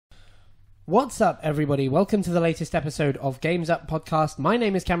What's up, everybody? Welcome to the latest episode of Games Up Podcast. My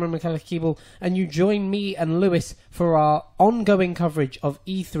name is Cameron McCulloch-Keeble, and you join me and Lewis for our ongoing coverage of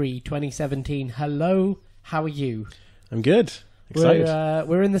E3 2017. Hello, how are you? I'm good. Excited.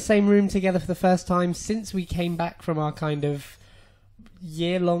 We're in the same room together for the first time since we came back from our kind of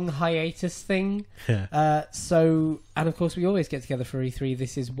year-long hiatus thing. And of course, we always get together for E3.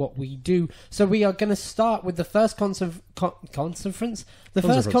 This is what we do. So we are going to start with the first conference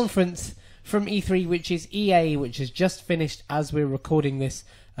from E3, which is EA, which has just finished as we're recording this.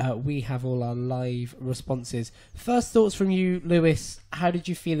 We have all our live responses. First thoughts from you, Lewis. How did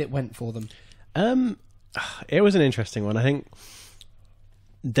you feel it went for them? It was an interesting one. I think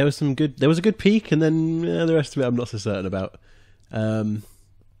there was a good peak, and then the rest of it I'm not so certain about. Some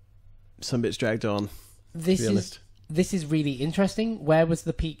bits dragged on. This is really interesting. Where was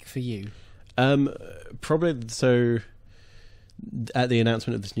the peak for you? Probably so at the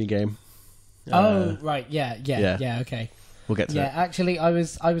announcement of this new game. Right, yeah, okay. We'll get to that. it. Yeah, actually, I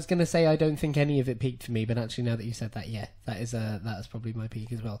was going to say I don't think any of it peaked for me, but actually now that you said that, yeah, that is probably my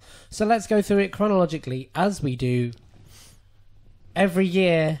peak as well. So let's go through it chronologically, as we do every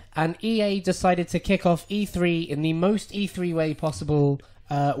year, and EA decided to kick off E3 in the most E3 way possible,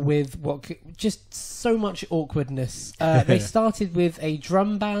 with just so much awkwardness. They started with a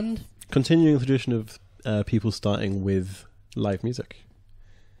drum band. Continuing the tradition of people starting with live music.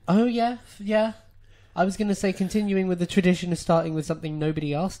 Oh, yeah. I was going to say continuing with the tradition of starting with something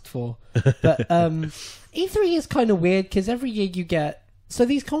nobody asked for. But E3 is kind of weird because every year you get... So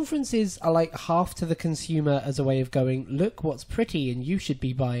these conferences are like half to the consumer as a way of going, look what's pretty and you should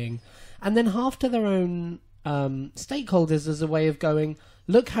be buying. And then half to their own stakeholders as a way of going,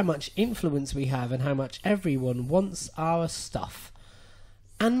 look how much influence we have and how much everyone wants our stuff.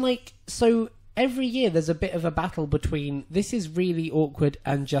 And so... Every year there's a bit of a battle between this is really awkward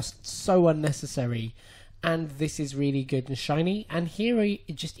and just so unnecessary, and this is really good and shiny. And here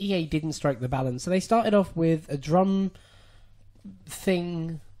EA didn't strike the balance. So they started off with a drum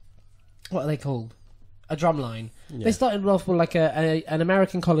thing. What are they called? A drum line. Yeah. They started off with like an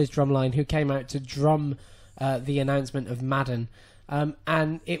American college drum line who came out to drum the announcement of Madden.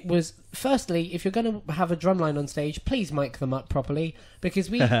 And it was, firstly, if you're going to have a drumline on stage, please mic them up properly, because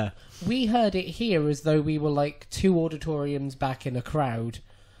we heard it here as though we were like two auditoriums back in a crowd.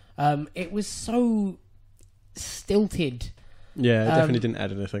 It was so stilted. Yeah, it definitely didn't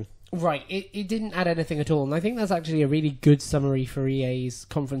add anything. Right, it didn't add anything at all, and I think that's actually a really good summary for EA's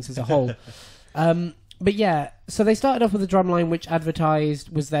conference as a whole. But yeah, so they started off with a drumline which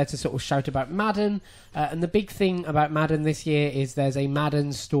was there to sort of shout about Madden, and the big thing about Madden this year is there's a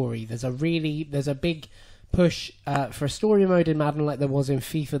Madden story. There's a big push for a story mode in Madden like there was in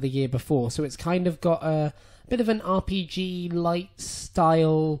FIFA the year before. So it's kind of got a bit of an RPG light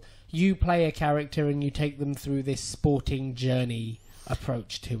style. You play a character and you take them through this sporting journey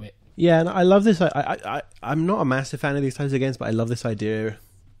approach to it. Yeah, and I love this. I'm not a massive fan of these types of games, but I love this idea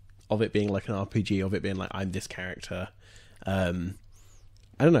of it being like an RPG, of it being like, I'm this character. I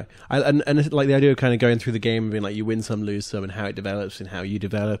don't know. And it's like the idea of kind of going through the game and being like, you win some, lose some, and how it develops and how you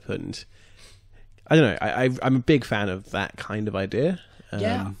develop. And I don't know. I'm a big fan of that kind of idea.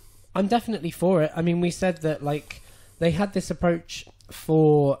 Yeah, I'm definitely for it. I mean, we said that like they had this approach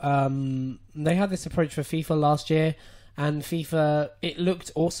for FIFA last year, and FIFA, it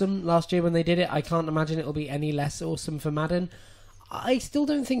looked awesome last year when they did it. I can't imagine it'll be any less awesome for Madden. I still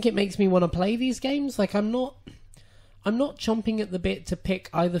don't think it makes me want to play these games. Like, I'm not chomping at the bit to pick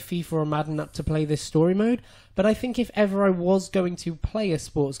either FIFA or Madden up to play this story mode, but I think if ever I was going to play a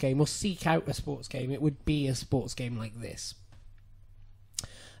sports game or seek out a sports game, it would be a sports game like this.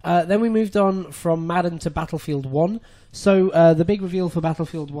 Then we moved on from Madden to Battlefield 1. So the big reveal for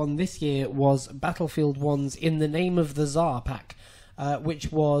Battlefield 1 this year was Battlefield 1's In the Name of the Tsar pack.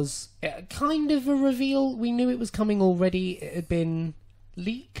 Which was kind of a reveal. We knew it was coming already. It had been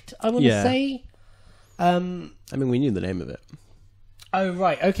leaked, I want to say. I mean, we knew the name of it. Oh,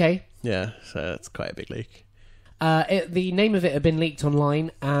 right, okay. Yeah, so that's quite a big leak. The name of it had been leaked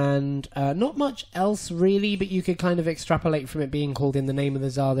online, and not much else really, but you could kind of extrapolate from it being called In the Name of the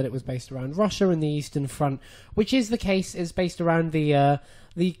Tsar that it was based around Russia and the Eastern Front, which is the case. Is based around the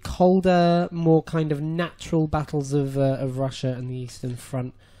colder, more kind of natural battles of Russia and the Eastern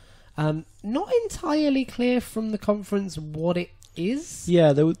Front. Not entirely clear from the conference what it is.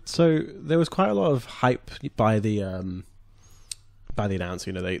 Yeah, there was quite a lot of hype by the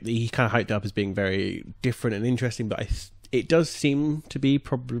announcer. You know, he kind of hyped up as being very different and interesting, but it does seem to be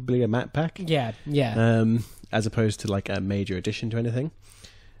probably a map pack. Yeah. As opposed to like a major addition to anything.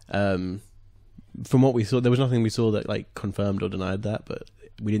 From what we saw, there was nothing we saw that like confirmed or denied that, but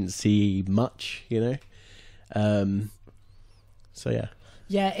we didn't see much, you know. So yeah.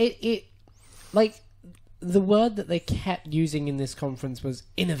 Yeah, it like the word that they kept using in this conference was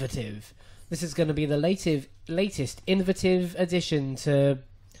innovative. This is going to be the latest innovative addition to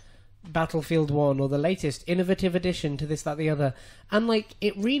Battlefield 1, or the latest innovative addition to this, that, the other. And like,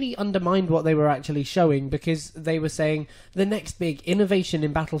 it really undermined what they were actually showing, because they were saying the next big innovation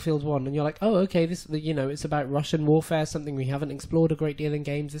in Battlefield 1, and you're like, oh, okay, this, you know, it's about Russian warfare, something we haven't explored a great deal in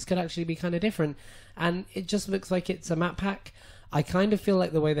games. This could actually be kind of different. And it just looks like it's a map pack. I kind of feel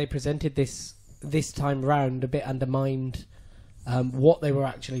like the way they presented this time round a bit undermined what they were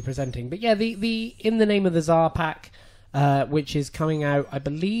actually presenting. But yeah, the In the Name of the Tsar pack, which is coming out, I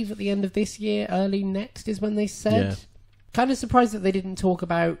believe, at the end of this year, early next is when they said. Yeah. Kind of surprised that they didn't talk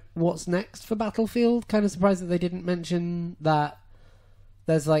about what's next for Battlefield. Kind of surprised that they didn't mention that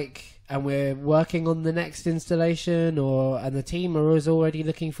there's like, and we're working on the next installation, and the team is already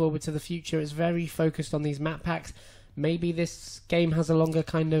looking forward to the future. It's very focused on these map packs. Maybe this game has a longer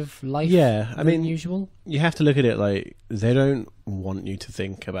kind of life than usual. You have to look at it like, they don't want you to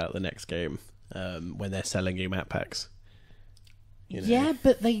think about the next game when they're selling you map packs. You know? Yeah,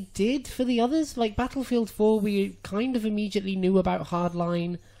 but they did for the others. Like Battlefield 4, we kind of immediately knew about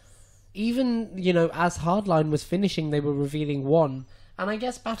Hardline. Even, you know, as Hardline was finishing, they were revealing 1. And I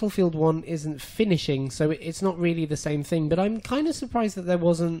guess Battlefield 1 isn't finishing, so it's not really the same thing. But I'm kind of surprised that there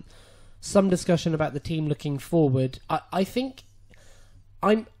wasn't some discussion about the team looking forward. I think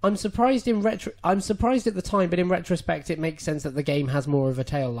I'm surprised I'm surprised at the time, but in retrospect, it makes sense that the game has more of a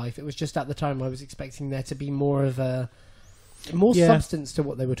tail life. It was just at the time I was expecting there to be more of substance to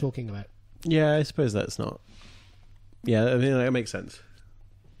what they were talking about. Yeah, I suppose that's not. Yeah, I mean, that makes sense.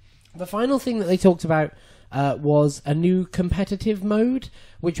 The final thing that they talked about was a new competitive mode,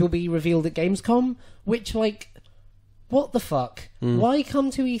 which will be revealed at Gamescom. Which, like, what the fuck? Why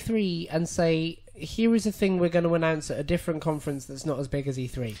come to E3 and say, here is a thing we're going to announce at a different conference that's not as big as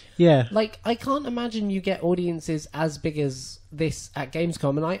E3? Yeah. Like, I can't imagine you get audiences as big as this at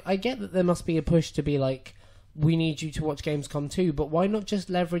Gamescom. And I get that there must be a push to be like, we need you to watch Gamescom too, but why not just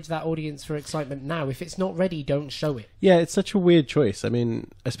leverage that audience for excitement now? If it's not ready, don't show it. Yeah, it's such a weird choice. I mean,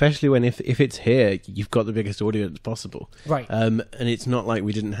 especially when if it's here, you've got the biggest audience possible. Right. And it's not like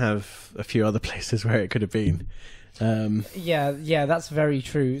we didn't have a few other places where it could have been. Yeah, that's very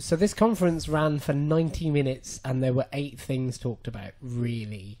true. So this conference ran for 90 minutes and there were 8 things talked about,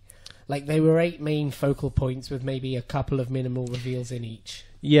 really. Like, there were 8 main focal points with maybe a couple of minimal reveals in each.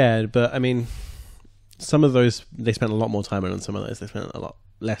 Yeah, but I mean, some of those they spent a lot more time on, and some of those they spent a lot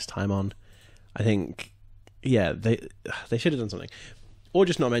less time on. I think, yeah, they should have done something. Or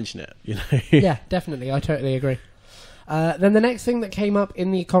just not mention it, you know? Yeah, definitely. I totally agree. Then the next thing that came up in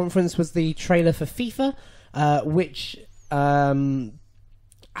the conference was the trailer for FIFA, which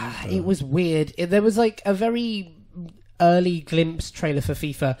it was weird. There was like a very early glimpse trailer for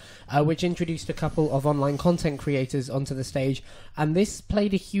FIFA, which introduced a couple of online content creators onto the stage, and this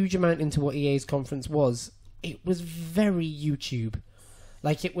played a huge amount into what EA's conference was. It was very YouTube.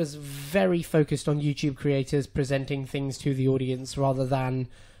 Like, it was very focused on YouTube creators presenting things to the audience rather than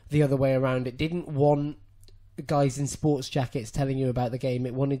the other way around. It didn't want guys in sports jackets telling you about the game.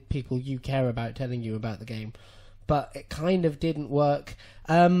 It wanted people you care about telling you about the game. But it kind of didn't work.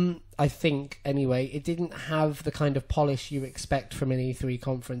 I think, anyway, it didn't have the kind of polish you expect from an E3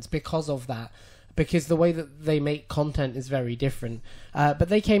 conference because of that. Because the way that they make content is very different. But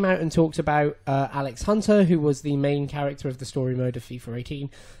they came out and talked about Alex Hunter, who was the main character of the story mode of FIFA 18.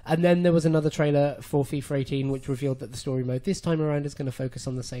 And then there was another trailer for FIFA 18 which revealed that the story mode this time around is going to focus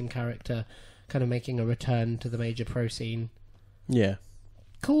on the same character, kind of making a return to the major pro scene. Yeah.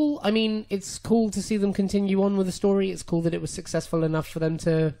 Cool. I mean, it's cool to see them continue on with the story. It's cool that it was successful enough for them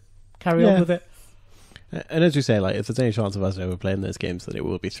to carry on with it. And as you say, like, if there's any chance of us ever playing those games, that it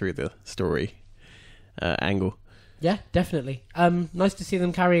will be through the story angle. Yeah, definitely. Nice to see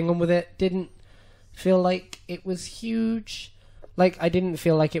them carrying on with it. Didn't feel like it was huge. Like, I didn't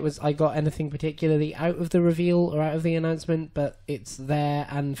feel like I got anything particularly out of the reveal or out of the announcement, but it's there,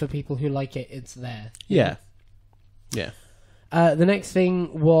 and for people who like it, it's there. Yeah. Yeah. The next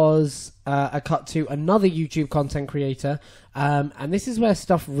thing was a cut to another YouTube content creator, and this is where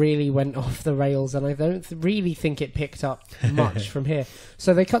stuff really went off the rails, and I don't really think it picked up much from here.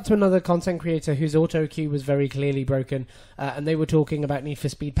 So they cut to another content creator whose auto cue was very clearly broken, and they were talking about Need for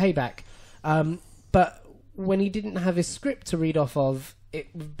Speed Payback. But when he didn't have his script to read off of,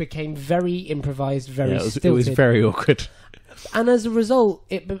 it became very improvised, very stilted. It was very awkward. And as a result,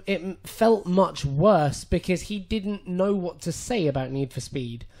 it felt much worse because he didn't know what to say about Need for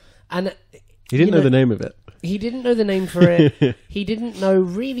Speed. And he didn't know the name of it. He didn't know the name for it. He didn't know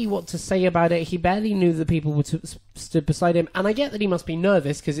really what to say about it. He barely knew the people who stood beside him. And I get that he must be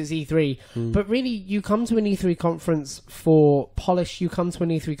nervous because it's E3. But really, you come to an E3 conference for polish. You come to an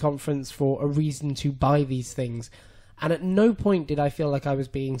E3 conference for a reason to buy these things. And at no point did I feel like I was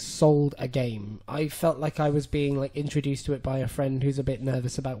being sold a game. I felt like I was being like introduced to it by a friend who's a bit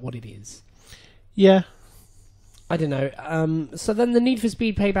nervous about what it is. Yeah. I don't know. So then the Need for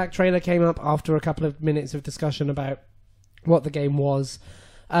Speed Payback trailer came up after a couple of minutes of discussion about what the game was.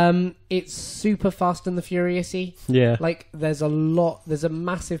 It's super Fast and the Furious-y. Yeah. Like, there's a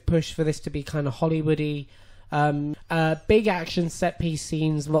massive push for this to be kind of Hollywood-y. Big action set-piece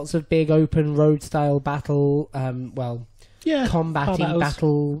scenes, lots of big open road-style battle, combating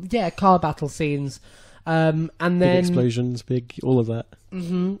battle... Yeah, car battle scenes. And then big explosions, all of that.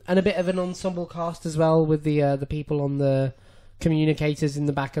 Mm-hmm. And a bit of an ensemble cast as well, with the people on the communicators in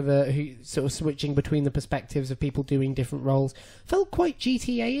the back of who sort of switching between the perspectives of people doing different roles. Felt quite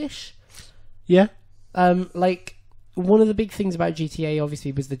GTA-ish. Yeah. Like, one of the big things about GTA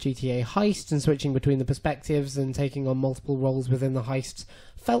obviously was the GTA heist and switching between the perspectives and taking on multiple roles within the heists.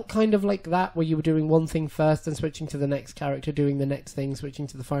 Felt kind of like that, where you were doing one thing first and switching to the next character, doing the next thing, switching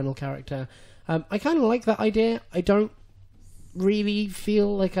to the final character. I kind of like that idea. I don't really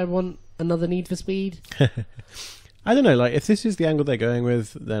feel like I want another Need for Speed. I don't know, like, if this is the angle they're going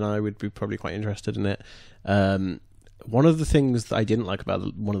with, then I would be probably quite interested in it. One of the things that I didn't like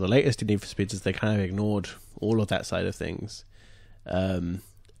about one of the latest Need for Speeds is they kind of ignored all of that side of things, and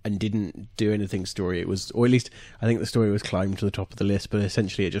didn't do anything story. It was, or at least I think the story was climbed to the top of the list, but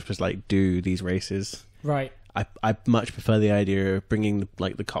essentially it just was like, do these races. Right. I much prefer the idea of bringing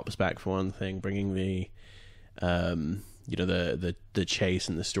the cops back for one thing, bringing the the chase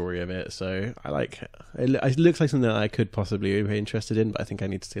and the story of it. So I like it looks like something that I could possibly be interested in, but I think I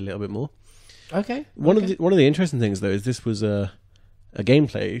need to see a little bit more. Okay. One of the interesting things though is this was a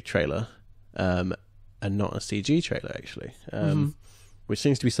gameplay trailer, and not a CG trailer actually, which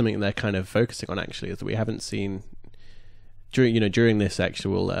seems to be something they're kind of focusing on actually, is that we haven't seen during this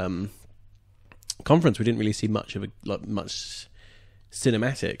actual conference. We didn't really see much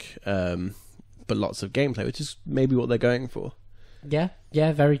cinematic, but lots of gameplay, which is maybe what they're going for. Yeah,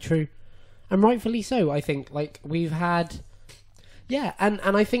 very true, and rightfully so. I think we've had, and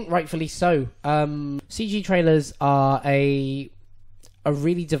I think rightfully so. CG trailers are a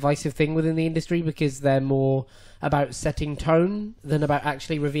really divisive thing within the industry because they're more about setting tone than about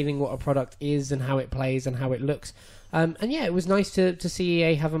actually revealing what a product is and how it plays and how it looks. And it was nice to see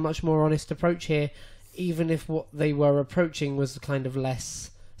EA have a much more honest approach here, even if what they were approaching was kind of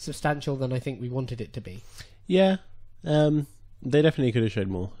less substantial than I think we wanted it to be. Yeah, they definitely could have showed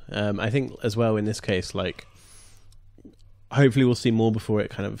more. I think as well in this case, hopefully we'll see more before it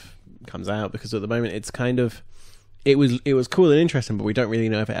kind of comes out, because at the moment it's kind of... It was cool and interesting, but we don't really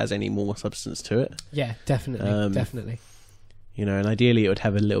know if it has any more substance to it. Yeah, definitely, definitely. And ideally it would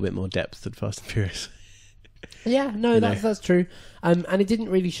have a little bit more depth than Fast and Furious. Yeah, no, that's true. And it didn't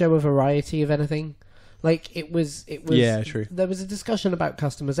really show a variety of anything. It was. Yeah, true. There was a discussion about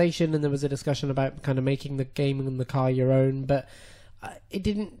customization, and there was a discussion about kind of making the game and the car your own, but it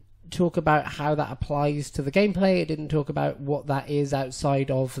didn't talk about how that applies to the gameplay. It didn't talk about what that is outside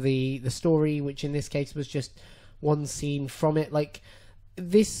of the story, which in this case was just one scene from it.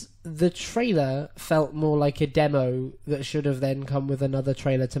 The trailer felt more like a demo that should have then come with another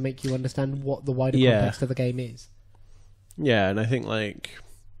trailer to make you understand what the wider context of the game is. Yeah, and I think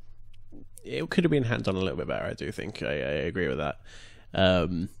it could have been hands-on a little bit better. I do think I agree with that.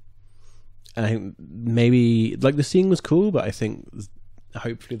 And I think maybe the scene was cool, but I think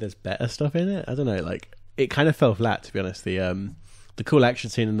hopefully there's better stuff in it. I don't know. It kind of fell flat, to be honest. The cool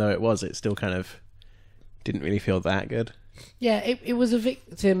action scene, and though it still kind of didn't really feel that good. Yeah, it was a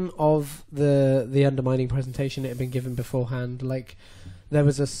victim of the undermining presentation it had been given beforehand. There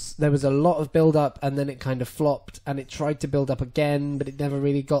was a lot of build up, and then it kind of flopped, and it tried to build up again, but it never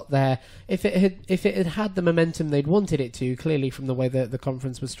really got there. If it had the momentum they'd wanted it to, clearly from the way that the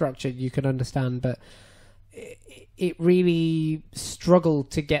conference was structured, you could understand, but it really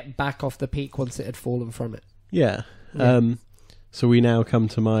struggled to get back off the peak once it had fallen from it. Yeah. So we now come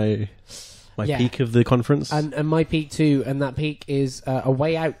to my peak of the conference. And my peak too, and that peak is A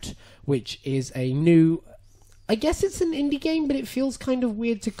Way Out, which is a new... I guess it's an indie game, but it feels kind of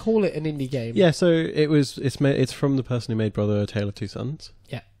weird to call it an indie game. Yeah, so it's from the person who made Brother: A Tale of Two Sons.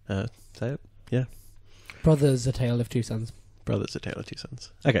 Yeah. Say it? Yeah. Brothers: A Tale of Two Sons. Brothers: A Tale of Two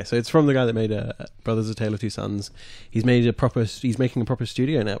Sons. Okay, so it's from the guy that made Brothers: A Tale of Two Sons. He's making a proper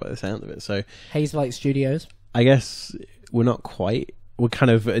studio now by the sound of it. So Hazelight Studios. I guess we're not quite... We're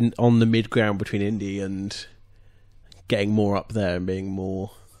kind of on the mid ground between indie and getting more up there and being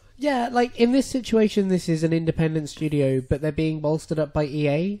more. Yeah, like in this situation, this is an independent studio, but they're being bolstered up by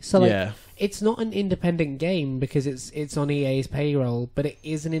EA. So like, it's not an independent game because it's on EA's payroll, but it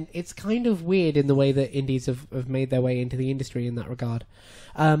is it's kind of weird in the way that indies have made their way into the industry in that regard.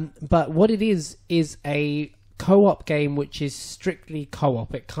 But what it is a co-op game which is strictly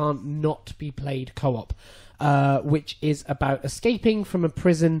co-op. It can't not be played co-op. Which is about escaping from a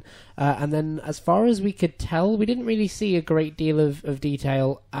prison, and then as far as we could tell, we didn't really see a great deal of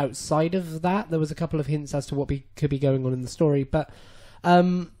detail outside of that. There was a couple of hints as to what could be going on in the story, but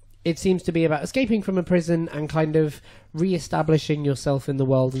it seems to be about escaping from a prison and kind of re-establishing yourself in the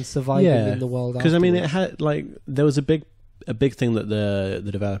world and surviving in the world. Because I mean, it had there was a big thing that the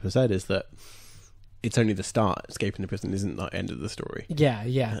developer said is that it's only the start. Escaping the prison isn't the end of the story. Yeah.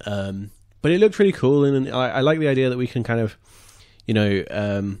 But it looked really cool, and I like the idea that we can kind of,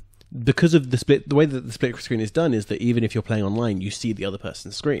 because of the way that the split screen is done, is that even if you're playing online, you see the other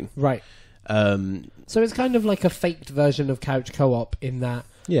person's screen. Right. So it's kind of like a faked version of couch co-op in that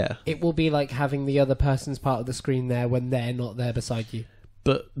it will be like having the other person's part of the screen there when they're not there beside you.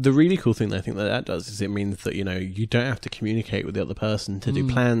 But the really cool thing that I think that does is it means that, you don't have to communicate with the other person to do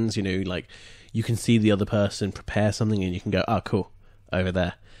plans, like you can see the other person prepare something and you can go, oh, cool, over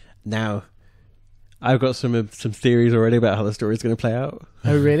there. Now, I've got some theories already about how the story is going to play out.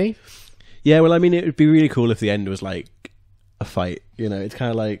 Oh, really? Yeah, well, I mean, it would be really cool if the end was like a fight. It's kind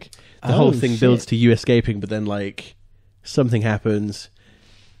of like the whole thing builds to you escaping, but then like something happens,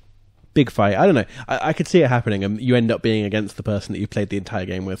 big fight. I don't know. I could see it happening, and you end up being against the person that you played the entire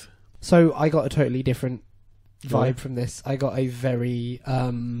game with. So I got a totally different vibe from this. I got a very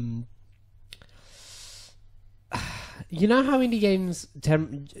you know how indie games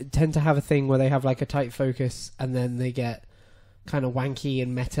tend to have a thing where they have like a tight focus and then they get kind of wanky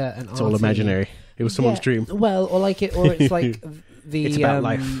and meta and arty. It's all imaginary. It was someone's dream. Well, or it's like the it's about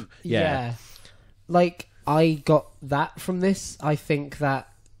life. Yeah. Like I got that from this. I think that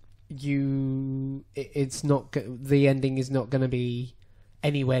it's not the ending is not going to be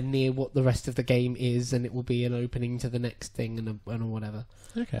anywhere near what the rest of the game is, and it will be an opening to the next thing and whatever.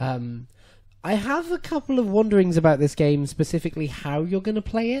 Okay. I have a couple of wonderings about this game, specifically how you're going to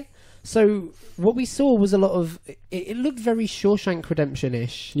play it. So what we saw was a lot of... It looked very Shawshank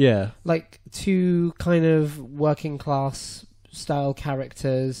Redemption-ish. Yeah. Like two kind of working class style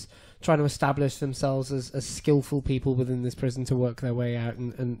characters trying to establish themselves as skillful people within this prison to work their way out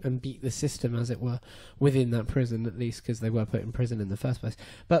and beat the system, as it were, within that prison, at least, because they were put in prison in the first place.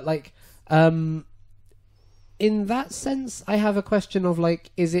 But like... in that sense, I have a question of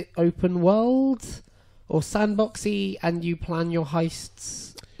like, is it open world or sandboxy, and you plan your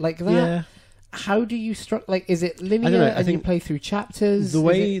heists like that? Yeah. How do you like? Is it linear and you play through chapters? The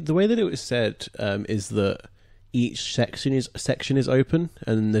way that it was said is that each section is open,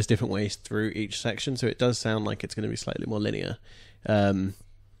 and there's different ways through each section. So it does sound like it's going to be slightly more linear. I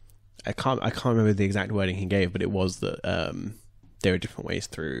can't remember the exact wording he gave, but it was that there are different ways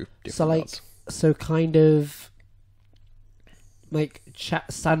through different worlds. So kind of like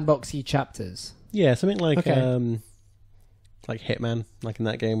sandboxy chapters. Yeah, something like Hitman, like in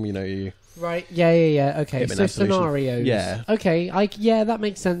that game, you... Right, yeah. Okay, Hitman so Absolution. Scenarios. Yeah. Okay, that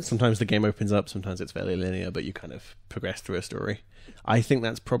makes sense. Sometimes the game opens up, sometimes it's fairly linear, but you kind of progress through a story. I think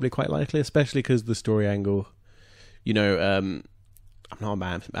that's probably quite likely, especially because the story angle... I'm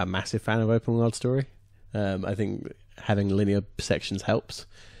not a massive fan of open world story. I think having linear sections helps.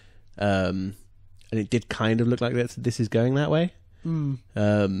 And it did kind of look like this is going that way. But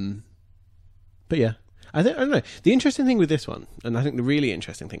yeah, I don't know. The interesting thing with this one, and I think the really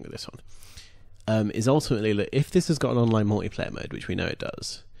interesting thing with this one, is ultimately that if this has got an online multiplayer mode, which we know it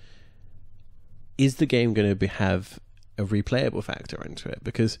does, is the game going to have a replayable factor into it?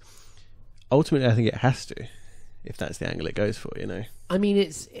 Because ultimately, I think it has to, if that's the angle it goes for. I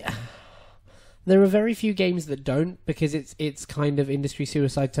mean, there are very few games that don't, because it's kind of industry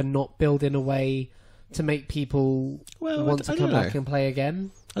suicide to not build in a way to make people want to come back and play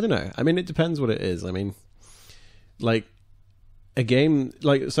again. I don't know. I mean, it depends what it is. I mean, like a game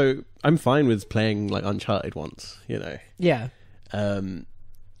so I'm fine with playing like Uncharted once, Yeah. And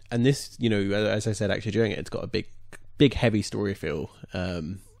this, as I said, actually during it, it's got a big heavy story feel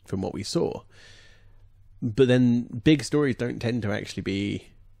from what we saw. But then big stories don't tend to actually be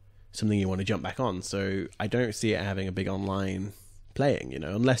something you want to jump back on. So I don't see it having a big online playing,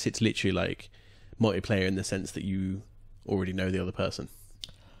 unless it's literally like multiplayer in the sense that you already know the other person.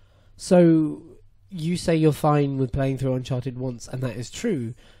 So you say you're fine with playing through Uncharted once, and that is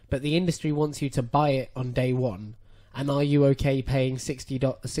true, but the industry wants you to buy it on day one. And are you okay paying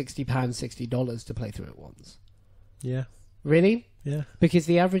 £60 to play through it once? Yeah. Really? Yeah. Because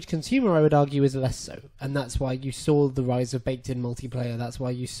the average consumer, I would argue, is less so. And that's why you saw the rise of baked-in multiplayer. That's why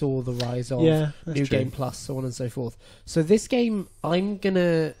you saw the rise of New Game Plus, so on and so forth. So this game, I'm going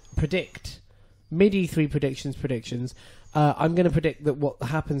to predict, mid-E3 predictions, I'm going to predict that what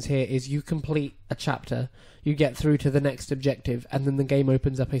happens here is you complete a chapter, you get through to the next objective, and then the game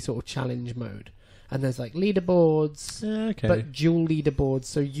opens up a sort of challenge mode. And there's like leaderboards, but dual leaderboards,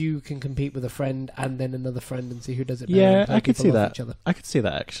 so you can compete with a friend and then another friend and see who does it better. Yeah, I could see that. I could see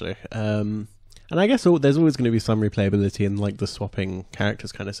that actually. And I guess there's always going to be some replayability in like the swapping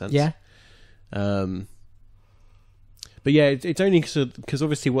characters kind of sense. Yeah. But yeah, it's only because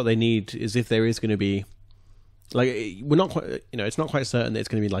obviously what they need is if there is going to be like we're not quite, it's not quite certain that it's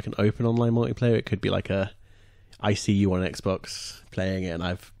going to be like an open online multiplayer. It could be like I see you on Xbox playing it, and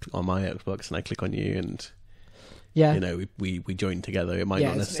I've on my Xbox, and I click on you, and we join together. It might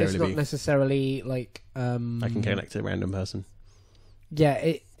not necessarily it's not necessarily like I can connect to a random person.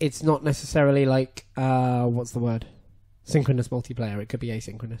 Yeah, it's not necessarily like what's the word? Synchronous multiplayer. It could be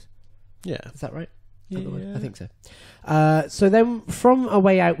asynchronous. Yeah, is that right? Yeah. I think so. So then from A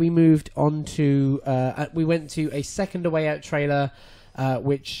Way Out, we moved on to we went to a second A Way Out trailer.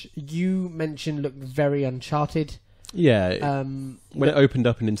 Which you mentioned looked very Uncharted. Yeah. When it opened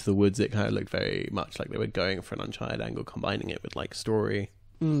up and into the woods, it kind of looked very much like they were going for an Uncharted angle, combining it with like story.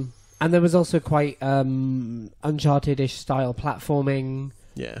 And there was also quite Uncharted-ish style platforming.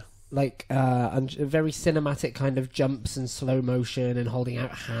 Yeah. Like very cinematic kind of jumps and slow motion and holding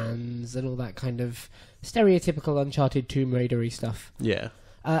out hands and all that kind of stereotypical Uncharted Tomb Raider-y stuff. Yeah.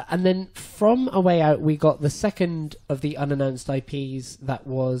 And then from A Way Out, we got the second of the unannounced IPs that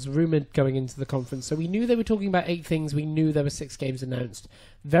was rumoured going into the conference. So we knew they were talking about 8 things. We knew there were 6 games announced.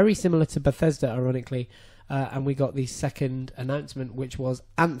 Very similar to Bethesda, ironically. And we got the second announcement, which was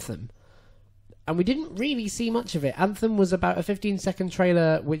Anthem. And we didn't really see much of it. Anthem was about a 15-second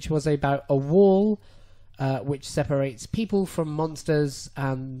trailer, which was about a wall which separates people from monsters,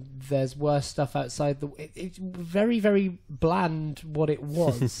 and there's worse stuff outside. It's very, very bland what it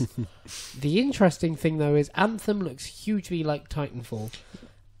was. The interesting thing, though, is Anthem looks hugely like Titanfall.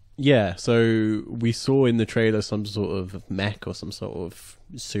 Yeah, so we saw in the trailer some sort of mech or some sort of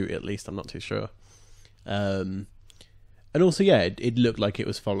suit, at least. I'm not too sure. And also, yeah, it looked like it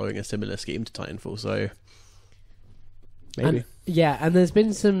was following a similar scheme to Titanfall, so maybe. And there's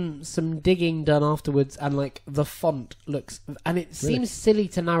been some digging done afterwards, and like the font looks, and it seems silly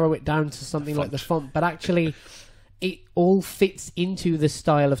to narrow it down to something like the font, but actually it all fits into the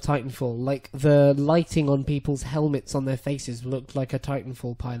style of Titanfall. Like the lighting on people's helmets on their faces looked like a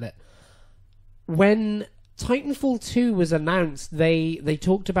Titanfall pilot. When Titanfall 2 was announced, they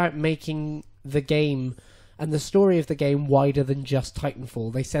talked about making the game and the story of the game wider than just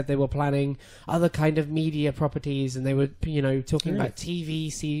Titanfall. They said they were planning other kind of media properties, and they were, talking about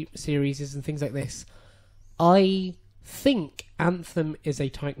TV series and things like this. I think Anthem is a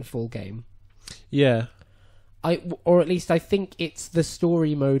Titanfall game. Yeah. Or at least I think it's the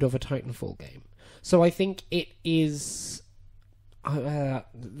story mode of a Titanfall game. So I think it is...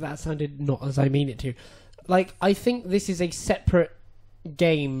 that sounded not as I mean it to. Like, I think this is a separate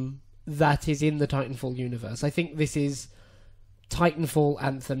game that is in the Titanfall universe. I think this is Titanfall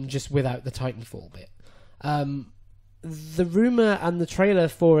Anthem just without the Titanfall bit. The rumour and the trailer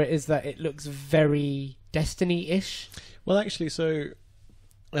for it is that it looks very Destiny-ish. Well, actually, so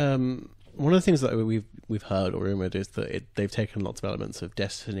one of the things that we've heard or rumoured is that they've taken lots of elements of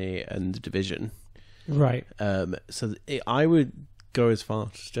Destiny and Division. Right. I would go as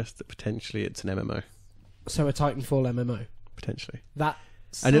far as suggest that potentially it's an MMO. So a Titanfall MMO? Potentially. That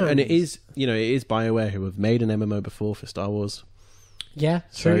And it is, it is BioWare who have made an MMO before for Star Wars. Yeah,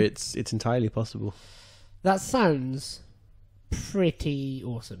 so true. it's entirely possible. That sounds pretty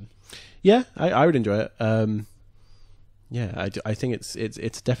awesome. Yeah, I would enjoy it. I think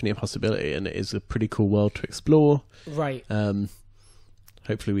it's definitely a possibility, and it is a pretty cool world to explore. Right.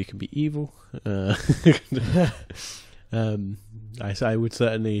 Hopefully we can be evil. I would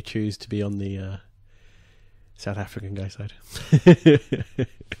certainly choose to be on the South African guy side.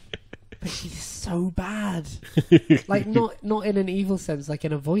 But he's so bad. Like, not in an evil sense, like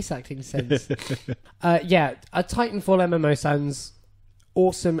in a voice acting sense. A Titanfall MMO sounds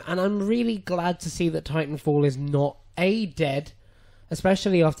awesome, and I'm really glad to see that Titanfall is not A, dead,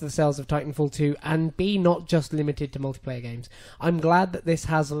 especially after the sales of Titanfall 2, and B, not just limited to multiplayer games. I'm glad that this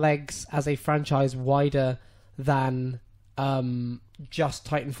has legs as a franchise wider than just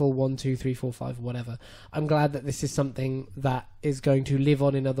Titanfall 1, 2, 3, 4, 5, whatever. I'm glad that this is something that is going to live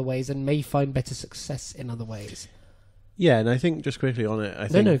on in other ways and may find better success in other ways. Yeah, and I think just quickly on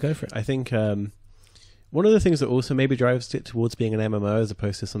it, No, go for it. I think One of the things that also maybe drives it towards being an MMO as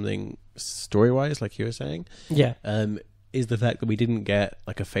opposed to something story-wise, like you were saying, is the fact that we didn't get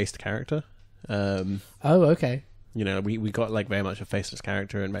like a faced character. Oh, okay. You know, we got like very much a faceless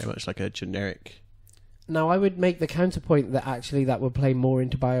character and very much like a generic. Now, I would make the counterpoint that actually that would play more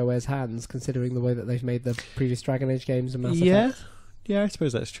into BioWare's hands, considering the way that they've made the previous Dragon Age games and Mass Effect. Yeah, I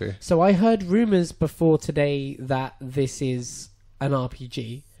suppose that's true. So I heard rumours before today that this is an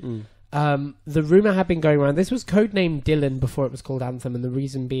RPG. The rumour had been going around. This was codenamed Dylan before it was called Anthem, and the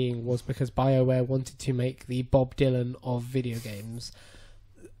reason being was because BioWare wanted to make the Bob Dylan of video games.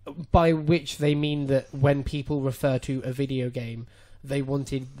 By which they mean that when people refer to a video game, they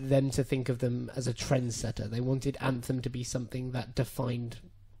wanted them to think of them as a trendsetter. They wanted Anthem to be something that defined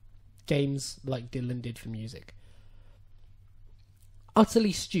games like Dylan did for music.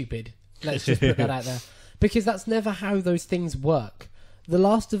 Utterly stupid. Let's just put that out there. Because that's never how those things work. The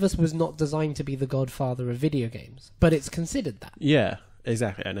Last of Us was not designed to be the godfather of video games, but it's considered that. Yeah,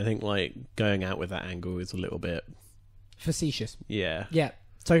 exactly. And I think like going out with that angle is a little bit facetious. Yeah. Yeah.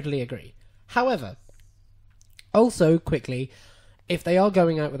 Totally agree. However, also, quickly, if they are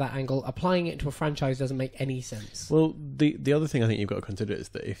going out with that angle, applying it to a franchise doesn't make any sense. Well, the other thing I think you've got to consider is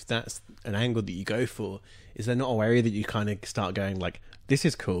that if that's an angle that you go for, is there not a worry that you kind of start going like, this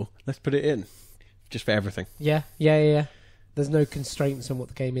is cool, let's put it in, just for everything. Yeah. There's no constraints on what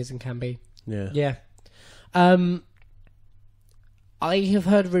the game is and can be. Yeah. I have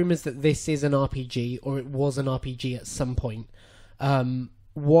heard rumours that this is an RPG, or it was an RPG at some point.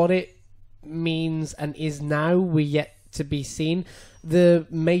 What it means and is now, we're yet to be seen. The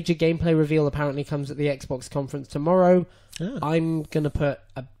major gameplay reveal apparently comes at the Xbox conference tomorrow. I'm going to put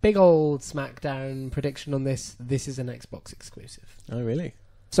a big old smackdown prediction on this. This is an Xbox exclusive. Oh, really?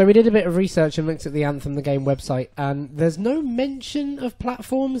 So we did a bit of research and looked at the Anthem, the game website, and there's no mention of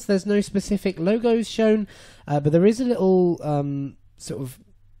platforms. There's no specific logos shown, but there is a little sort of,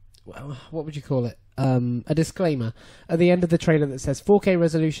 well, what would you call it? A disclaimer at the end of the trailer that says 4K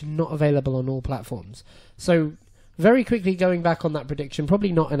resolution not available on all platforms. So very quickly going back on that prediction,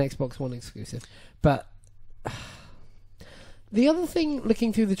 probably not an Xbox One exclusive. But the other thing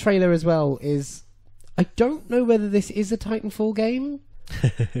looking through the trailer as well is I don't know whether this is a Titanfall game.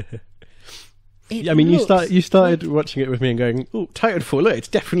 I mean, you started watching it with me and going, "Oh, Titanfall! Look, it's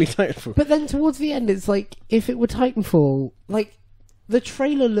definitely Titanfall." But then towards the end, it's like if it were Titanfall, like the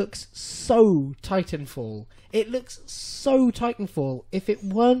trailer looks so Titanfall. It looks so Titanfall. If it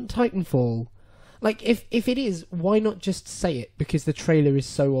weren't Titanfall, like if it is, why not just say it? Because the trailer is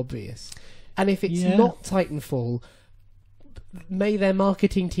so obvious. And if it's not Titanfall, may their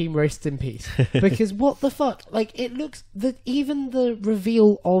marketing team rest in peace. Because what the fuck? Like, it looks even the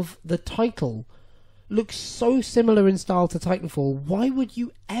reveal of the title looks so similar in style to Titanfall. Why would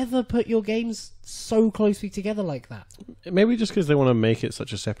you ever put your games so closely together like that? Maybe just because they want to make it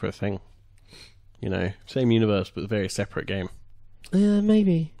such a separate thing. You know, same universe but very separate game.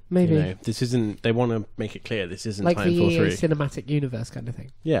 Maybe. You know, this isn't. They want to make it clear this isn't like Titanfall 3. Like the cinematic universe kind of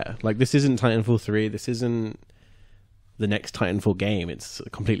thing. Yeah, like this isn't Titanfall 3. This isn't the next Titanfall game. It's a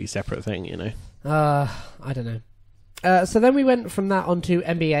completely separate thing, you know? I don't know. So then we went from that on to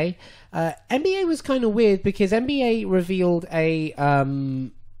NBA. NBA was kind of weird because NBA revealed a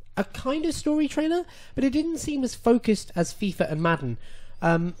kind of story trailer, but it didn't seem as focused as FIFA and Madden,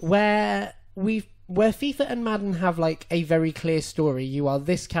 where FIFA and Madden have like a very clear story. You are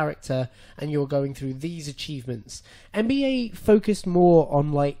this character and you're going through these achievements. NBA focused more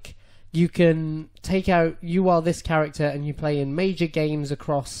on like, you can take out, you are this character and you play in major games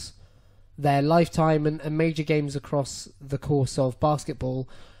across their lifetime and major games across the course of basketball,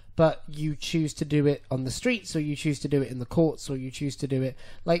 but you choose to do it on the streets, or you choose to do it in the courts, or you choose to do it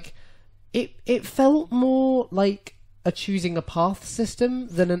like it felt more like a choosing a path system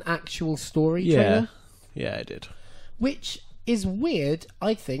than an actual story trailer. Yeah, it did. Which is weird,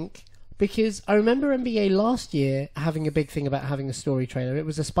 I think, because I remember NBA last year having a big thing about having a story trailer. It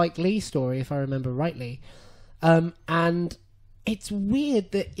was a Spike Lee story, if I remember rightly. And it's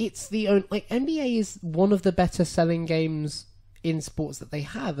weird that it's the only... Like, NBA is one of the better selling games in sports that they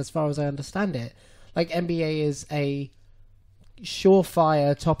have, as far as I understand it. Like, NBA is a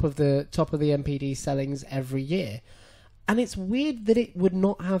surefire top of the NPD sellings every year. And it's weird that it would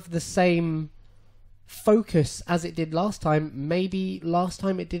not have the same focus as it did last time. Maybe last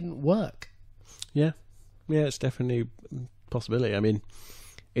time it didn't work. Yeah, it's definitely a possibility. I mean,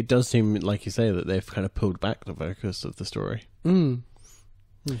 it does seem, like you say, that they've kind of pulled back the focus of the story. So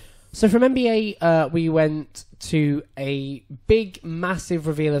from NBA, we went to a big, massive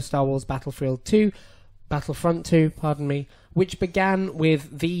reveal of Star Wars Battlefront 2, which began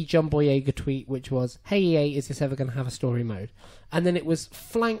with the John Boyega tweet, which was, "Hey EA, is this ever going to have a story mode?" And then it was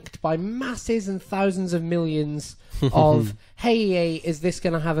flanked by masses and thousands of millions of, "Hey EA, is this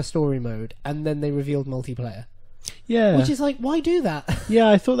going to have a story mode?" And then they revealed multiplayer. Yeah. Which is like, why do that? Yeah,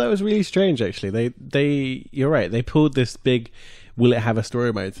 I thought that was really strange, actually. They you're right, they pulled this big, will it have a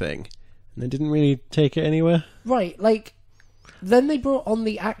story mode thing, and they didn't really take it anywhere. Right, like, then they brought on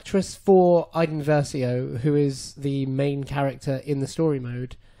the actress for Iden Versio, who is the main character in the story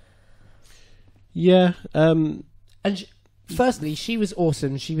mode. Yeah, And firstly, she was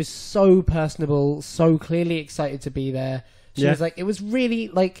awesome. She was so personable, so clearly excited to be there. She was like, it was really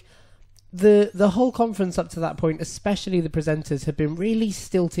like the whole conference up to that point, especially the presenters, had been really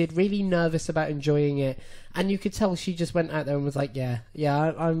stilted, really nervous about enjoying it, and you could tell she just went out there and was like,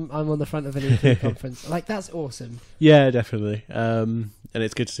 I'm on the front of an E3 conference. Like, that's awesome. Yeah, definitely. And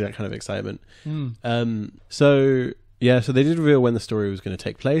it's good to see that kind of excitement. So they did reveal when the story was going to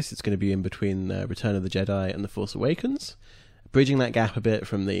take place. It's going to be in between Return of the Jedi and The Force Awakens, bridging that gap a bit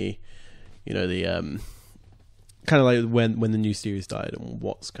from the kind of like when the new series died and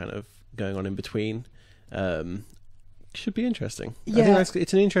what's kind of going on in between. Should be interesting. Yeah. I think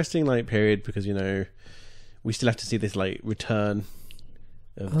it's an interesting like period because we still have to see this like return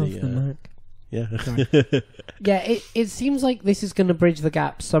of the Mac. Yeah. Yeah, it seems like this is going to bridge the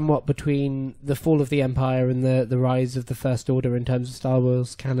gap somewhat between the fall of the Empire and the rise of the First Order in terms of Star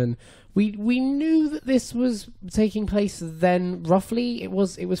Wars canon. We knew that this was taking place then, roughly. It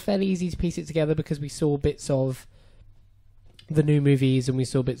was fairly easy to piece it together because we saw bits of the new movies and we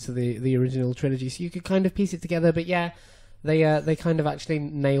saw bits of the original trilogy, so you could kind of piece it together. But yeah, they kind of actually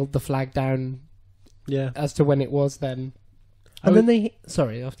nailed the flag down as to when it was then. And then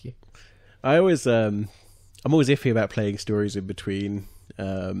sorry, after you. I'm always iffy about playing stories in between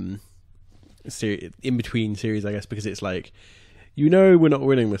series, I guess, because it's like, we're not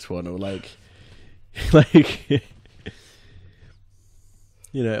winning this one, or like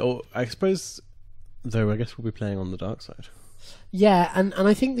or I suppose, though I guess we'll be playing on the dark side. Yeah, and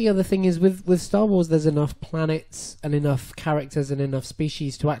I think the other thing is with Star Wars, there's enough planets and enough characters and enough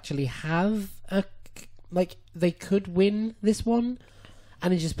species to actually have they could win this one.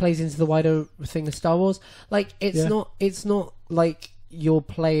 And it just plays into the wider thing of Star Wars. Like, it's not like you're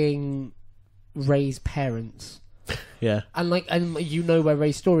playing Rey's parents. Yeah. And where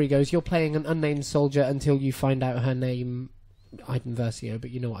Rey's story goes. You're playing an unnamed soldier until you find out her name, Iden Versio,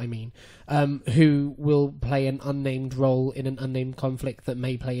 but you know what I mean. Who will play an unnamed role in an unnamed conflict that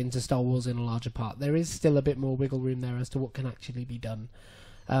may play into Star Wars in a larger part. There is still a bit more wiggle room there as to what can actually be done.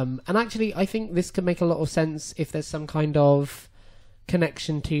 And actually, I think this could make a lot of sense if there's some kind of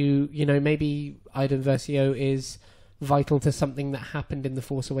connection to, maybe Iden Versio is vital to something that happened in The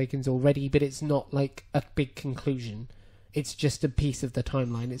Force Awakens already, but it's not like a big conclusion. It's just a piece of the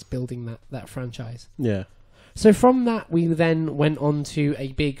timeline. It's building that franchise. Yeah. So from that, we then went on to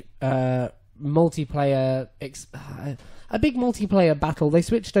a big multiplayer battle. They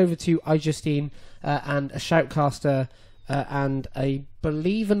switched over to iJustine and a shoutcaster and I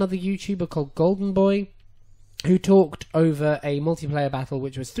believe another YouTuber called Golden Boy, who talked over a multiplayer battle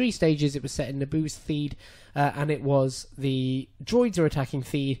which was 3 stages. It was set in Naboo's Theed, and it was the droids are attacking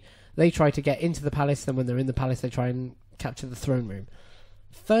Theed. They try to get into the palace, then when they're in the palace they try and capture the throne room.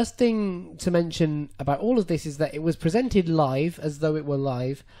 First thing to mention about all of this is that it was presented live, as though it were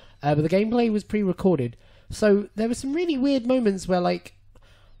live, but the gameplay was pre-recorded. So there were some really weird moments where,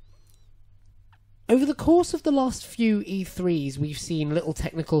 over the course of the last few E3s, we've seen little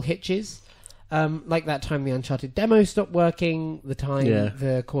technical hitches. Like that time the Uncharted demo stopped working, the time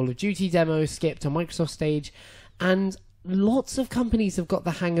the Call of Duty demo skipped on Microsoft stage, and lots of companies have got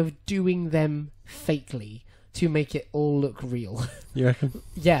the hang of doing them fakely to make it all look real. You reckon?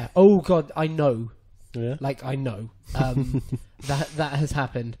 Yeah. Oh God, I know. Yeah. I know. That has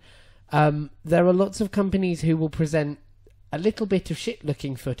happened. There are lots of companies who will present a little bit of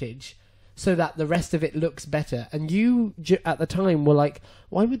shit-looking footage so that the rest of it looks better. And you, at the time, were like,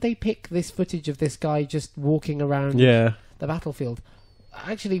 why would they pick this footage of this guy just walking around the battlefield?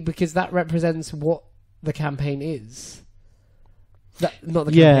 Actually, because that represents what the campaign is. Not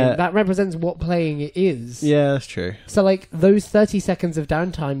the campaign. That represents what playing it is. Yeah, that's true. So, those 30 seconds of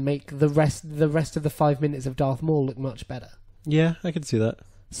downtime make the rest of the 5 minutes of Darth Maul look much better. Yeah, I can see that.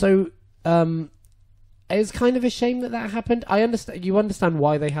 So, it's kind of a shame that happened. I understand. You understand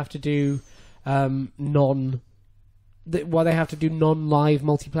why they have to do non-live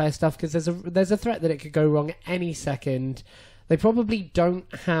multiplayer stuff, because there's a threat that it could go wrong at any second. They probably don't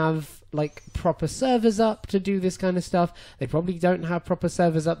have like proper servers up to do this kind of stuff. They probably don't have proper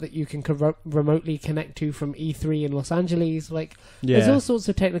servers up that you can remotely connect to from E3 in Los Angeles. Like, there's all sorts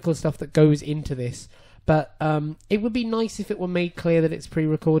of technical stuff that goes into this. But it would be nice if it were made clear that it's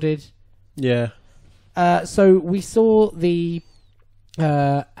pre-recorded. Yeah. So we saw the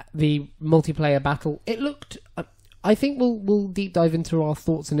multiplayer battle. It looked... I think we'll deep dive into our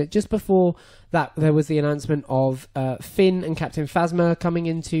thoughts on it. Just before that, there was the announcement of Finn and Captain Phasma coming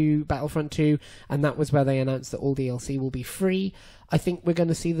into Battlefront 2, and that was where they announced that all DLC will be free. I think we're going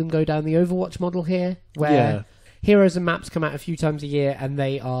to see them go down the Overwatch model here, where heroes and maps come out a few times a year, and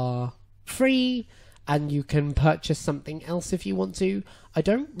they are free, and you can purchase something else if you want to. I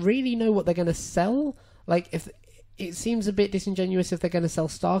don't really know what they're going to sell. Like, if... It seems a bit disingenuous if they're going to sell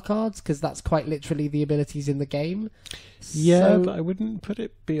star cards, because that's quite literally the abilities in the game. Yeah, but I wouldn't put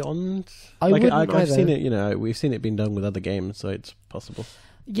it beyond. I've seen it. We've seen it being done with other games, so it's possible.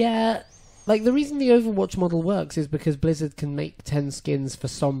 Yeah, like the reason the Overwatch model works is because Blizzard can make 10 skins for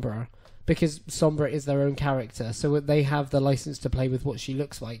Sombra, because Sombra is their own character, so they have the license to play with what she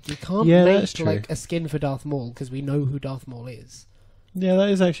looks like. You can't make like a skin for Darth Maul because we know who Darth Maul is. Yeah, that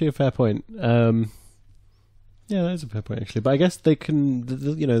is actually a fair point. Yeah, that is a fair point, actually. But I guess they can...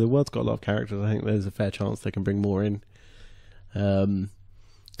 the world's got a lot of characters. I think there's a fair chance they can bring more in.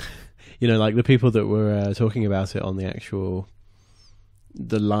 Like the people that were talking about it on the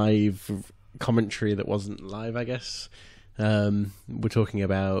live commentary that wasn't live, I guess, we're talking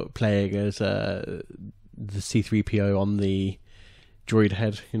about playing as the C-3PO on the droid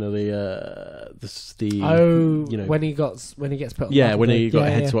head, when he gets put on when he got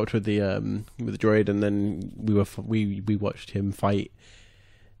head swapped with the droid, and then we watched him fight.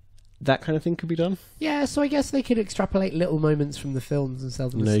 That kind of thing could be done. Yeah, so I guess they could extrapolate little moments from the films and sell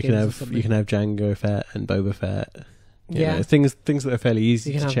them as skins. You can have Jango Fett and Boba Fett. Things that are fairly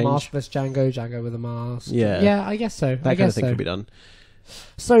easy to change. You can have maskless Jango with a mask. Yeah, I guess so. That kind of thing could be done.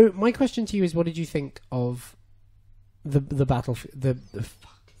 So my question to you is, what did you think of the battle?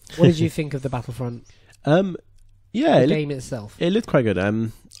 What did you think of the Battlefront? The game itself. It looked quite good.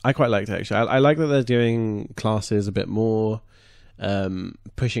 I quite liked it, actually. I like that they're doing classes a bit more,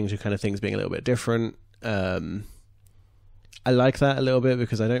 pushing to kind of things being a little bit different. I like that a little bit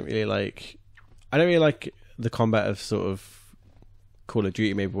because I don't really like the combat of sort of Call of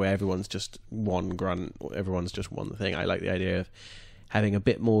Duty, maybe where everyone's just one grunt, or everyone's just one thing. I like the idea of having a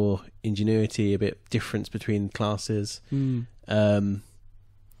bit more ingenuity, a bit difference between classes. So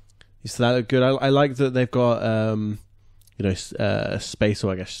that looked good. I like that they've got space,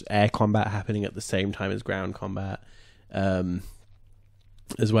 or I guess air combat happening at the same time as ground combat,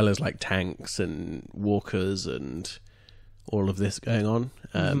 as well as like tanks and walkers and all of this going on.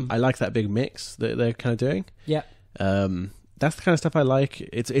 I like that big mix that they're kind of doing. Yeah. That's the kind of stuff I like.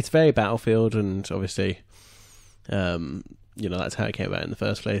 It's very Battlefield, and obviously that's how it came about in the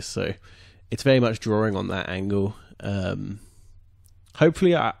first place, so it's very much drawing on that angle.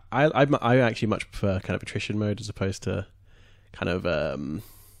 Hopefully I actually much prefer kind of attrition mode as opposed to kind of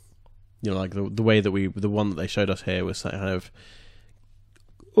like the way that the one that they showed us here was kind of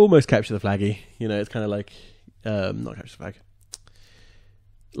almost capture the flaggy. It's kind of like not capture the flag,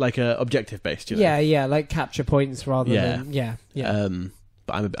 like objective based. Like capture points rather than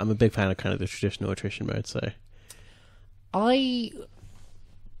but I'm a big fan of kind of the traditional attrition mode, so I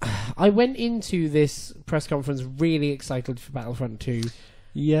went into this press conference really excited for Battlefront 2.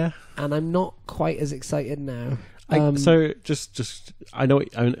 Yeah. And I'm not quite as excited now. So just I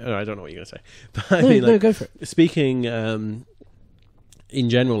don't know what you're going to say. But go for it. Speaking in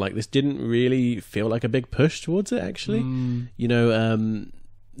general, like, this didn't really feel like a big push towards it, actually. The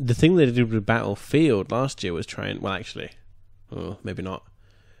thing they did with Battlefield last year was maybe not.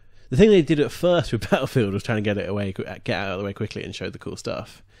 The thing they did at first with Battlefield was trying to get out of the way quickly and show the cool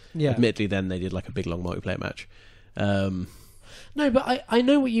stuff. Yeah. Admittedly, then they did like a big long multiplayer match. No, but I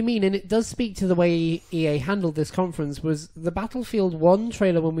know what you mean, and it does speak to the way EA handled this conference. Was the Battlefield 1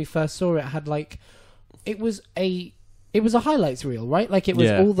 trailer, when we first saw it, had it was a highlights reel, right? Like, it was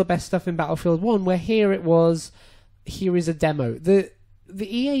all the best stuff in Battlefield 1, where here is a demo. The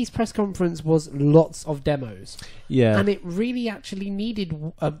EA's press conference was lots of demos. Yeah. And it really actually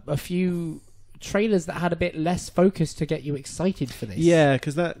needed a few trailers that had a bit less focus to get you excited for this. Yeah,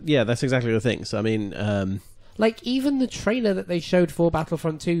 because that's exactly the thing. So, I mean... even the trailer that they showed for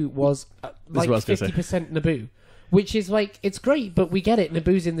Battlefront 2 was 50% Naboo. Which is it's great, but we get it.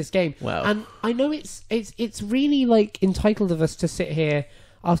 Naboo's in this game. Wow. And I know it's really entitled of us to sit here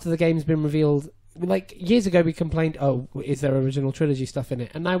after the game's been revealed. Years ago we complained, oh, is there original trilogy stuff in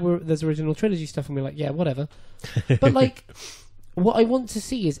it? And now there's original trilogy stuff, and we're like, yeah, whatever. But what I want to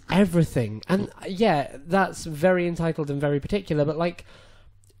see is everything. And yeah, that's very entitled and very particular, but like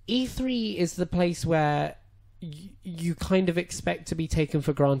E3 is the place where you kind of expect to be taken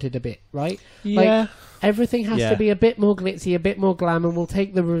for granted a bit, right? Yeah. Like, everything has to be a bit more glitzy, a bit more glam, and we'll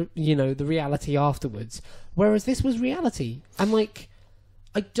take the the reality afterwards. Whereas this was reality. And like,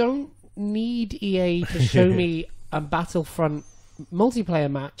 I don't need EA to show me a Battlefront multiplayer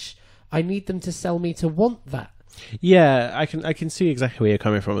match. I need them to sell me to want that. Yeah, I can see exactly where you're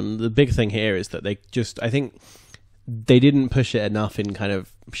coming from, and the big thing here is that I think they didn't push it enough in kind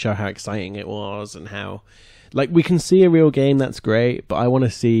of show how exciting it was and how, like, we can see a real game, that's great, but I want to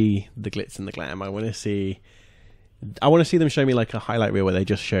see the glitz and the glam. I want to see them show me like a highlight reel where they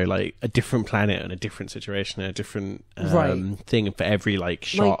just show like a different planet and a different situation and a different thing for every like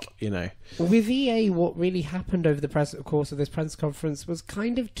shot, With EA, what really happened over the course of this press conference was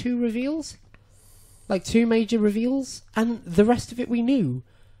kind of two reveals. Like, two major reveals, and the rest of it we knew.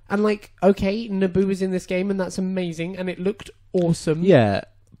 And like, okay, Naboo was in this game, and that's amazing, and it looked awesome. Yeah,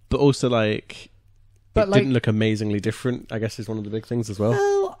 but also like, didn't look amazingly different, I guess, is one of the big things as well.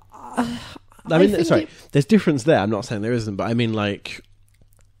 Well, I mean, there's difference there. I'm not saying there isn't, but I mean, like,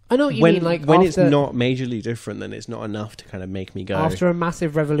 I know what you mean. Like, when it's not majorly different, then it's not enough to kind of make me go. After a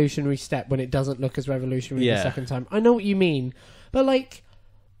massive revolutionary step, when it doesn't look as revolutionary the second time. I know what you mean, but like,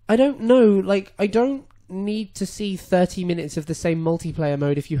 I don't know. Like, I don't need to see 30 minutes of the same multiplayer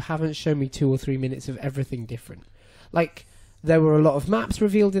mode if you haven't shown me 2 or 3 minutes of everything different. Like, there were a lot of maps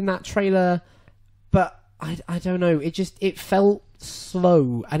revealed in that trailer, but I don't know. It felt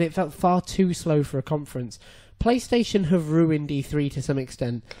slow, and it felt far too slow for a conference. PlayStation have ruined E3 to some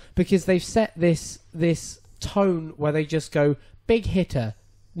extent because they've set this tone where they just go big hitter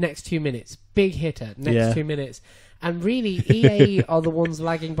next 2 minutes, big hitter next 2 minutes. And really, EA are the ones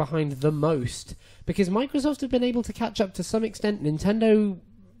lagging behind the most because Microsoft have been able to catch up to some extent. Nintendo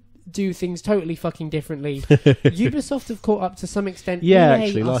do things totally fucking differently. Ubisoft have caught up to some extent. Yeah, EA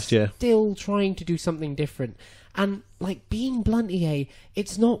actually, last year. Still trying to do something different. And, like, being blunt, EA,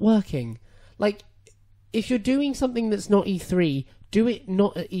 it's not working. Like, if you're doing something that's not E3, do it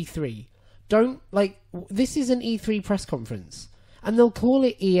not at E3. Don't, like, this is an E3 press conference. And they'll call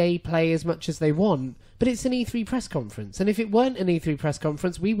it EA Play as much as they want, but it's an E3 press conference. And if it weren't an E3 press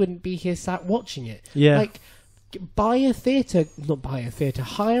conference, we wouldn't be here sat watching it. Yeah. Like, hire a theatre,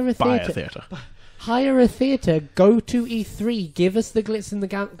 hire a theatre, go to E3, give us the glitz and the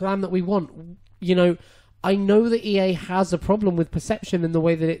glam that we want. I know that EA has a problem with perception in the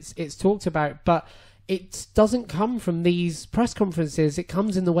way that it's talked about, but it doesn't come from these press conferences. It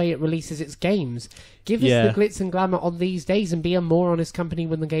comes in the way it releases its games. Give us the glitz and glamour on these days and be a more honest company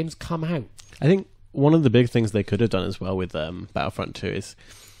when the games come out. I think one of the big things they could have done as well with Battlefront 2 is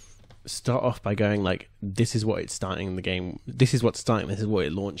start off by going like, this is what it's starting the game. This is what's starting. This is what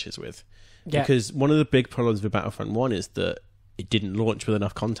it launches with. Yeah. Because one of the big problems with Battlefront 1 is that it didn't launch with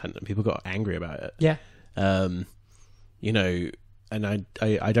enough content and people got angry about it. Yeah. And I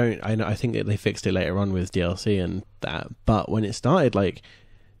think that they fixed it later on with DLC and that. But when it started, like,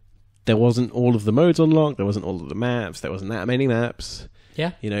 there wasn't all of the modes unlocked. There wasn't all of the maps. There wasn't that many maps.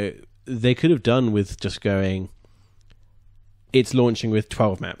 Yeah. They could have done with just going, it's launching with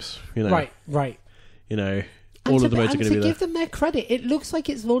 12 maps. Right. All of the modes are going to be there. And to give them their credit, it looks like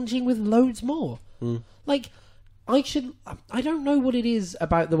it's launching with loads more. Like, I don't know what it is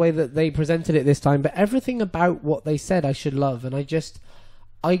about the way that they presented it this time, but everything about what they said I should love, and I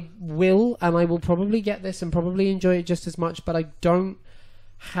will probably get this and probably enjoy it just as much, but I don't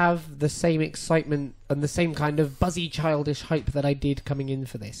have the same excitement and the same kind of buzzy childish hype that I did coming in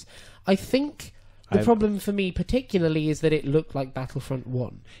for this. I think the problem for me particularly is that it looked like Battlefront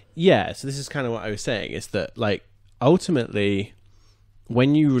 1. Yeah, so this is kind of what I was saying, is that, like, ultimately,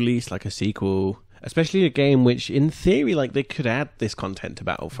 when you release, like, a sequel, especially a game which, in theory, like, they could add this content to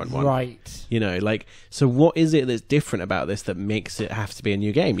Battlefront 1. Right. So what is it that's different about this that makes it have to be a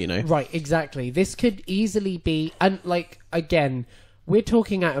new game, Right, exactly. This could easily be, and, like, again, we're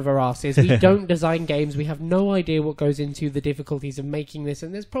talking out of our asses. We don't design games. We have no idea what goes into the difficulties of making this,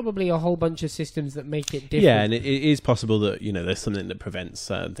 and there's probably a whole bunch of systems that make it different. Yeah, and it is possible that, there's something that prevents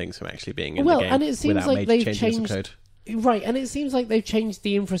certain things from actually being in the game and it seems without like they've changing some code. Right, and it seems like they've changed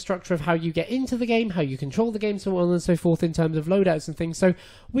the infrastructure of how you get into the game, how you control the game, so on and so forth in terms of loadouts and things. So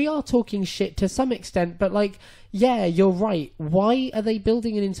we are talking shit to some extent, but, like, yeah, you're right. Why are they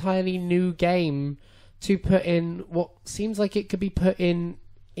building an entirely new game to put in what seems like it could be put in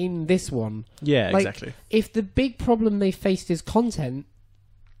this one? Yeah, like, exactly. If the big problem they faced is content,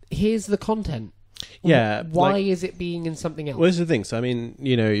 here's the content. Yeah. Why is it being in something else? Well, this is the thing. So, I mean,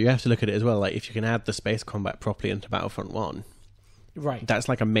 you have to look at it as well. Like, if you can add the space combat properly into Battlefront 1, Right. That's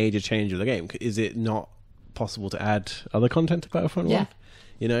like a major change of the game. Is it not possible to add other content to Battlefront 1?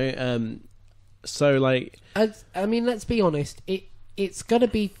 You know, so like... I mean, let's be honest. It's got to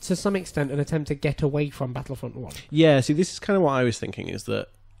be, to some extent, an attempt to get away from Battlefront 1. Yeah, see, this is kind of what I was thinking, is that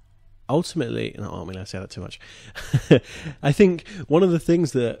ultimately... No, I mean, I say that too much. I think one of the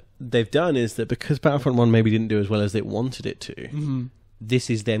things that they've done is that because Battlefront 1 maybe didn't do as well as it wanted it to, this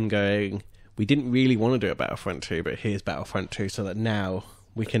is them going, we didn't really want to do a Battlefront 2, but here's Battlefront 2, so that now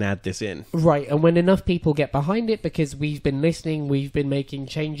we can add this in. Right, and when enough people get behind it, because we've been listening, we've been making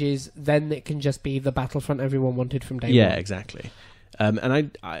changes, then it can just be the Battlefront everyone wanted from day one. Yeah, exactly.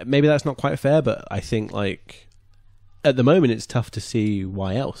 And I maybe that's not quite fair, but I think, like, at the moment it's tough to see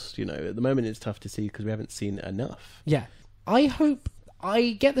why else, you know. At the moment it's tough to see because we haven't seen enough. Yeah.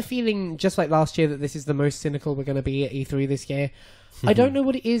 I get the feeling, just like last year, that this is the most cynical we're going to be at E3 this year. I don't know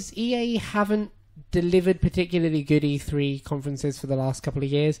what it is. EA haven't delivered particularly good E3 conferences for the last couple of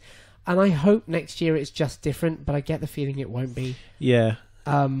years, and I hope next year it's just different, but I get the feeling it won't be. Yeah.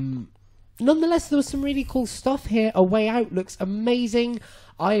 Nonetheless, there was some really cool stuff here. A Way Out looks amazing.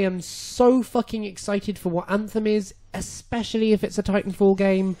 I am so fucking excited for what Anthem is, especially if it's a Titanfall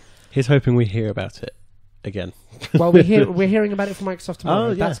game. Here's hoping we hear about it again. Well, we're hearing about it from Microsoft tomorrow. Oh,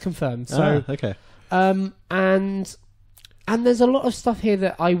 yeah. That's confirmed. So, okay. And there's a lot of stuff here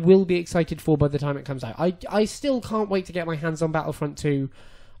that I will be excited for by the time it comes out. I still can't wait to get my hands on Battlefront 2.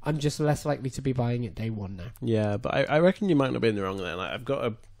 I'm just less likely to be buying it day one now. Yeah, but I reckon you might not be in the wrong there. Like, I've got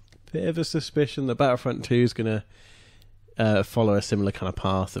a bit of a suspicion that Battlefront 2 is going to follow a similar kind of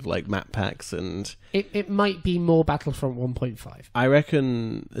path of like map packs, and it might be more Battlefront 1.5. I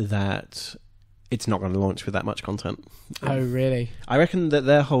reckon that it's not going to launch with that much content. Oh, really? I reckon that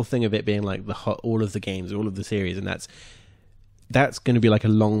their whole thing of it being like all of the games, all of the series, and that's going to be like a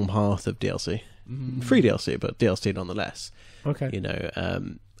long path of DLC. Free DLC, but DLC nonetheless. Okay. You know,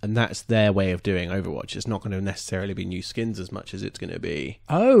 and that's their way of doing Overwatch. It's not going to necessarily be new skins as much as it's going to be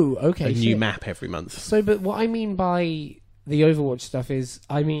a new map every month. So, but what I mean by the Overwatch stuff is,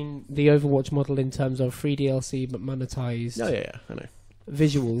 I mean the Overwatch model in terms of free DLC but monetized. Oh, yeah, I know.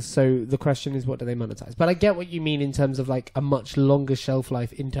 Visuals. So the question is, what do they monetize? But I get what you mean in terms of like a much longer shelf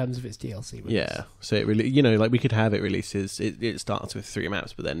life in terms of its DLC release. Yeah, so it really, you know, like we could have it releases. It starts with 3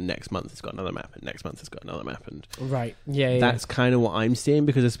 maps, but then next month it's got another map, and next month it's got another map, and right, yeah. That's kind of what I'm seeing,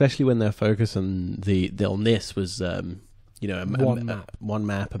 because especially when their focus on on this was, you know, one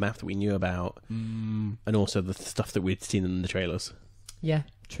map, a map that we knew about, and also the stuff that we'd seen in the trailers. Yeah,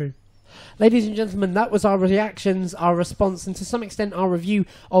 true. Ladies and gentlemen, that was our reactions, our response, and to some extent our review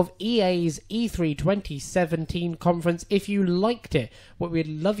of EA's E3 2017 conference. If you liked it, what we'd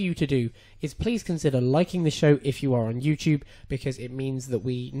love you to do is please consider liking the show if you are on YouTube, because it means that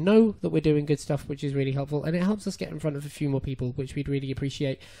we know that we're doing good stuff, which is really helpful, and it helps us get in front of a few more people, which we'd really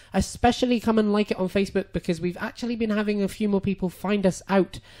appreciate. Especially come and like it on Facebook, because we've actually been having a few more people find us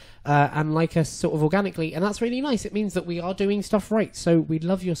out and like us sort of organically, and that's really nice. It means that we are doing stuff right, so we'd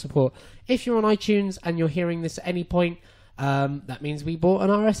love your support. If you're on iTunes and you're hearing this at any point, that means we bought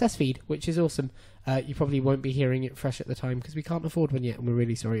an RSS feed, which is awesome. You probably won't be hearing it fresh at the time because we can't afford one yet, and we're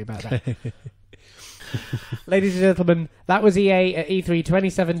really sorry about that. Ladies and gentlemen, that was EA at E3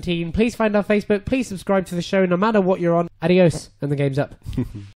 2017. Please find our Facebook, please subscribe to the show no matter what you're on. Adios, and the game's up.